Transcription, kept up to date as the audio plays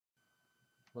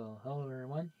Well, hello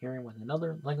everyone, here with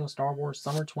another LEGO Star Wars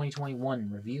Summer 2021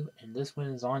 review, and this one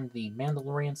is on the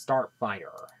Mandalorian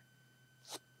Starfighter.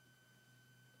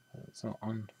 So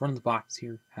on the front of the box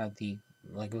here, have the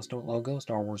LEGO logo,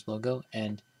 Star Wars logo,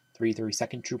 and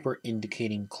 332nd Trooper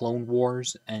indicating Clone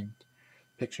Wars, and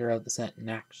picture of the set in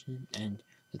action, and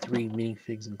the 3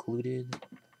 minifigs included,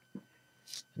 and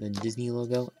then Disney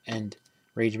logo, and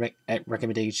Rage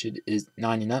recommendation is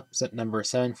 9 and up. Set number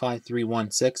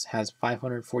 75316 has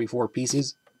 544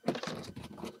 pieces.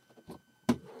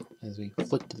 As we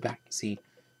flip to the back, you see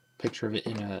a picture of it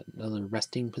in another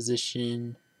resting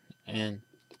position, and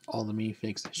all the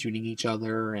minifigs shooting each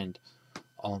other, and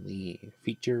all the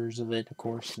features of it, of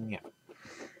course, and yeah.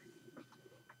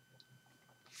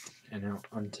 And now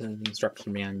onto the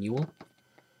instruction manual.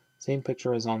 Same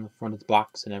picture as on the front of the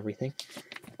box and everything.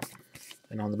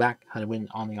 And on the back, how to win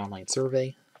on the online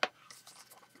survey.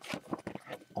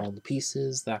 All the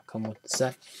pieces that come with the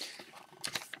set.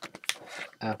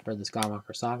 Ad for the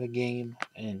Skywalker Saga game,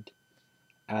 and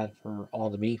ad for all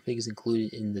the minifigs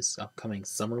included in this upcoming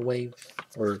summer wave,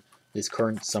 or this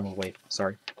current summer wave,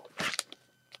 sorry.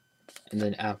 And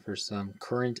then ad for some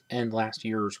current and last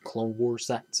year's Clone Wars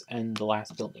sets and the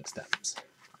last building steps.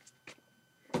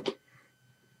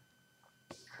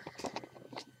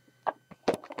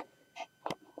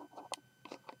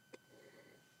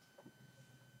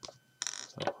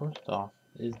 So first off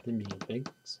is the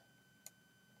minifigs.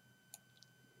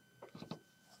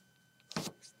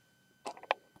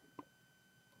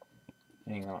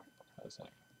 Hang on a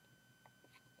second.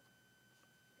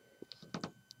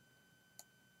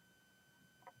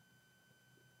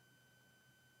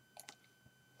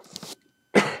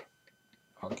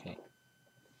 Okay.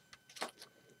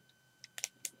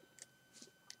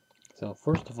 So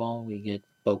first of all, we get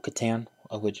Bo-Katan,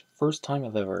 of which first time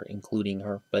I've ever including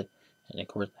her, but and of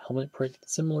course helmet print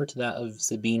similar to that of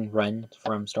Sabine Wren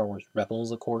from Star Wars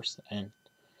Rebels, of course, and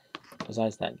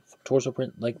besides that, torso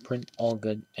print, leg print, all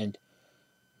good, and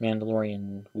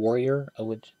Mandalorian Warrior,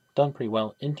 which done pretty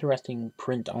well. Interesting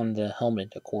print on the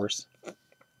helmet, of course.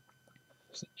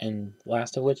 And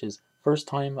last of which is first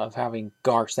time of having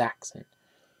Gar Saxon,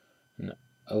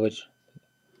 which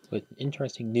with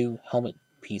interesting new helmet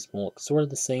piece mold, sort of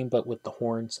the same but with the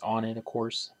horns on it, of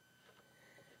course.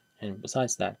 And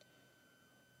besides that,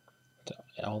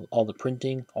 all the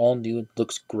printing, all new, it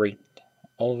looks great.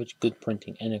 All of which good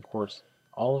printing, and of course,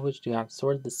 all of which do have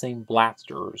sort of the same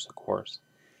blasters, of course,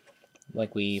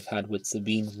 like we've had with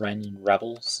Sabine Wren in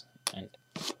Rebels. And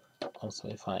also,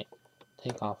 if I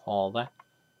take off all that,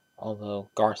 although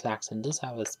Gar Saxon does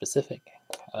have a specific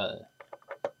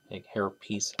like hair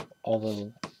piece,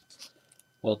 although,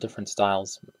 well, different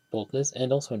styles, both this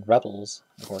and also in Rebels,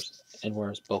 of course, and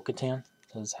whereas Bo-Katan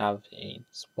does have a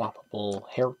swappable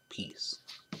hair piece.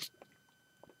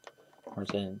 Of course,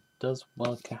 it does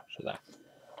well capture that.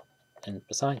 And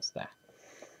besides that,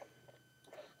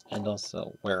 and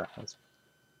also whereas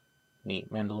the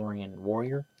Mandalorian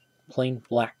Warrior, plain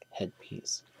black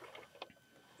headpiece,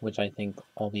 which I think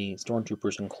all the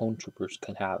Stormtroopers and Clone Troopers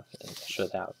could have, and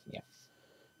should have, yeah.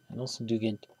 And also do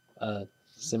get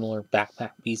similar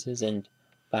backpack pieces and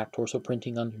back torso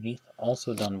printing underneath,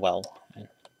 also done well.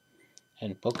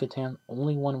 And Bo-Katan,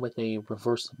 only one with a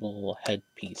reversible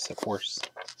headpiece, of course.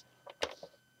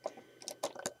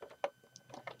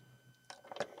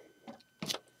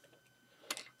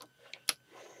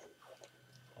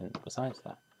 And besides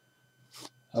that,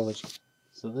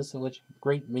 so this is which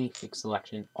great minifig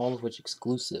selection, all of which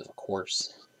exclusive, of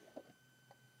course.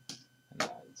 And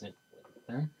that's it with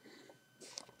them.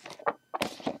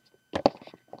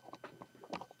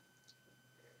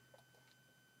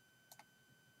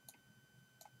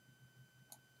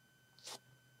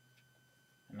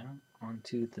 And now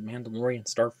onto the Mandalorian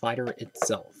Starfighter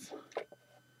itself.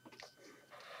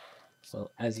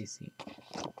 Well, as you see,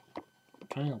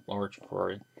 kind of large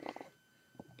for it.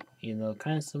 You know,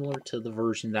 kind of similar to the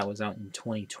version that was out in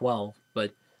 2012,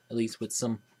 but at least with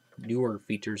some newer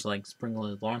features like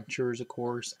spring-loaded launchers, of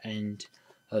course, and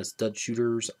stud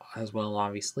shooters as well,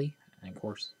 obviously, and of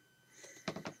course.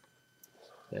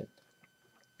 But,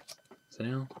 so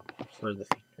now for the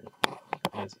features,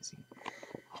 as you see,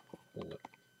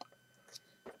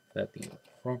 that the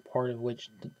front part of which,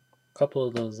 a couple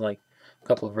of those, like a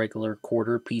couple of regular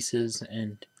quarter pieces,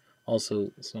 and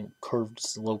also some curved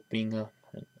sloping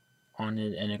on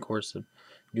it, and of course some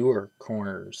newer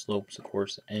corner slopes, of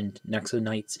course, and Nexo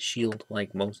Knight's shield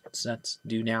like most sets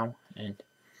do now, and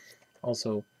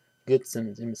also good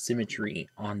symmetry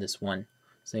on this one.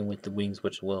 Same with the wings,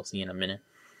 which we'll see in a minute.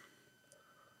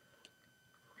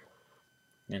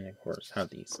 And of course have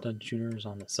the stud shooters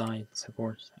on the sides, of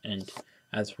course, and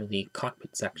As for the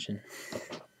cockpit section,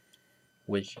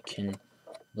 which you can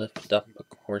lift up, of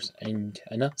course, and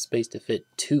enough space to fit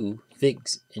 2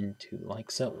 figs into, like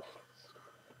so.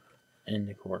 And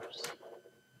of course,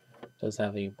 does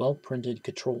have a well-printed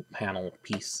control panel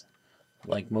piece,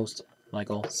 like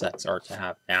all sets are to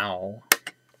have now.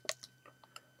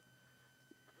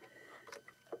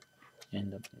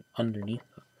 And underneath,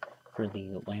 for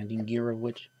the landing gear of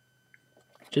which,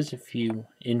 just a few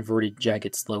inverted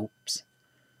jagged slopes,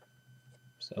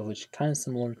 so which kind of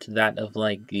similar to that of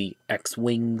like the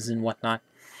X-wings and whatnot.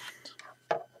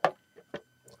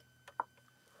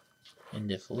 And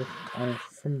if you look on it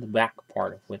from the back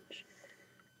part of which,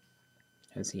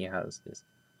 as he has this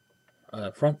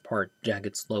front part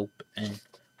jagged slope and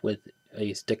with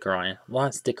a sticker on it. A lot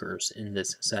of stickers in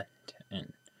this set,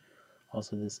 and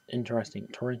also this interesting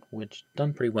turret, which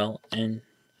done pretty well. And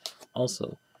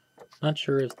also, not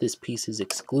sure if this piece is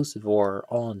exclusive or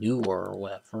all new or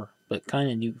whatever, but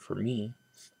kind of new for me,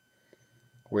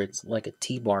 where it's like a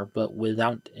T-bar but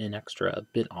without an extra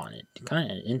bit on it.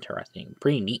 Kind of interesting,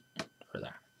 pretty neat for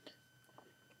that.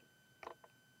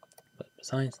 But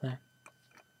besides that,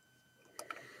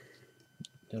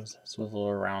 those swivel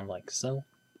around like so.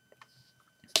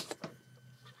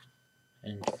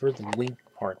 And for the wing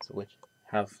parts, which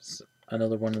have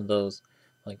another one of those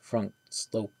like front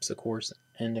slopes, of course,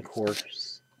 and of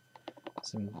course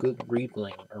some good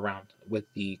rebling around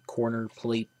with the corner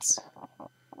plates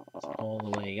all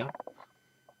the way up,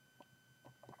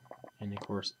 and of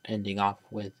course ending off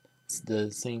with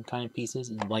the same kind of pieces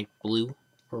in light blue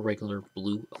or regular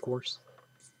blue, of course.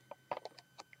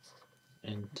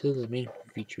 And to the main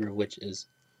feature, which is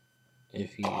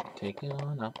if you take it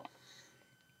on up,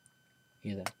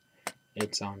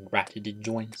 it's on ratcheted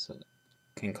joints, so it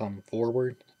can come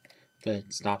forward, but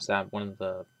it stops at one of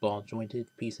the ball jointed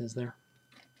pieces there.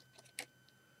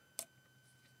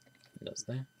 It does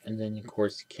that, and then of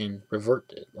course you can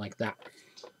revert it like that,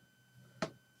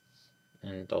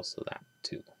 and also that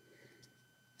too.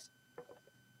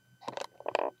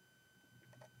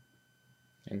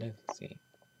 And let's see,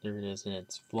 there it is in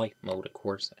its flight mode, of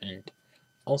course, and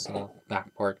also the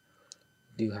back part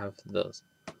do have those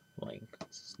like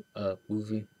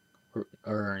moving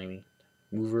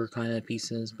mover kind of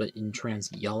pieces, but in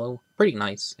trans yellow. Pretty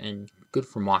nice and good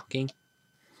for mocking.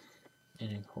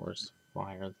 And of course,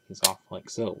 fire these off like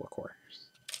so, of course.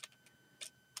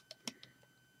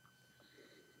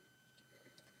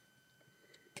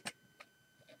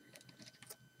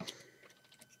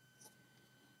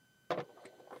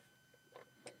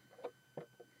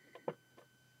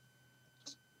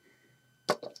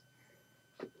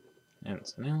 And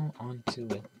so now on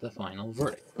to the final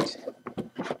verdict.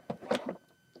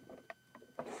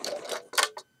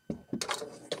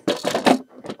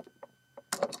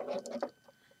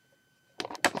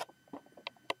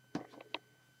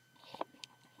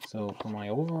 So for my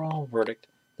overall verdict,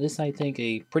 this I think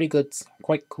a pretty good,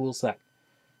 quite cool set.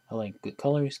 I like good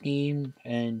color scheme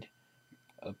and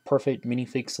a perfect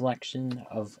minifig selection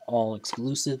of all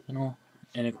exclusive and all.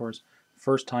 And of course,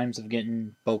 first times of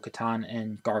getting Bo-Katan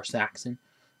and Gar Saxon,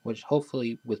 which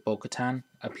hopefully with Bo-Katan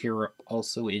appear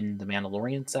also in the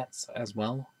Mandalorian sets as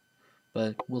well,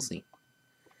 but we'll see.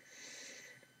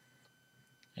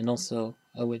 And also,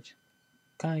 which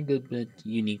kind of good but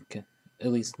unique,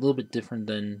 at least a little bit different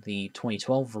than the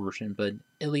 2012 version, but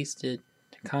at least it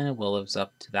kind of well lives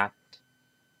up to that.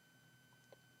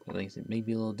 At least it may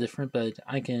be a little different, but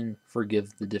I can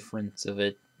forgive the difference of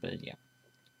it. But yeah,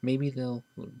 maybe they'll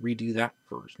redo that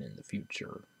version in the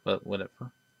future, but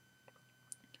whatever.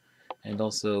 And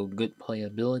also good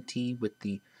playability with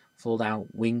the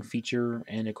fold-out wing feature,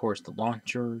 and of course the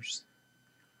launchers.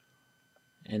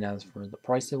 And as for the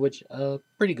price of which,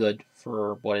 pretty good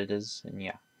for what it is, and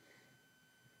yeah.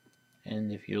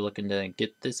 And if you're looking to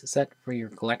get this set for your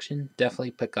collection,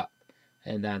 definitely pick up.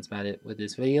 And that's about it with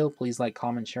this video. Please like,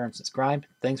 comment, share, and subscribe.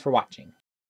 Thanks for watching.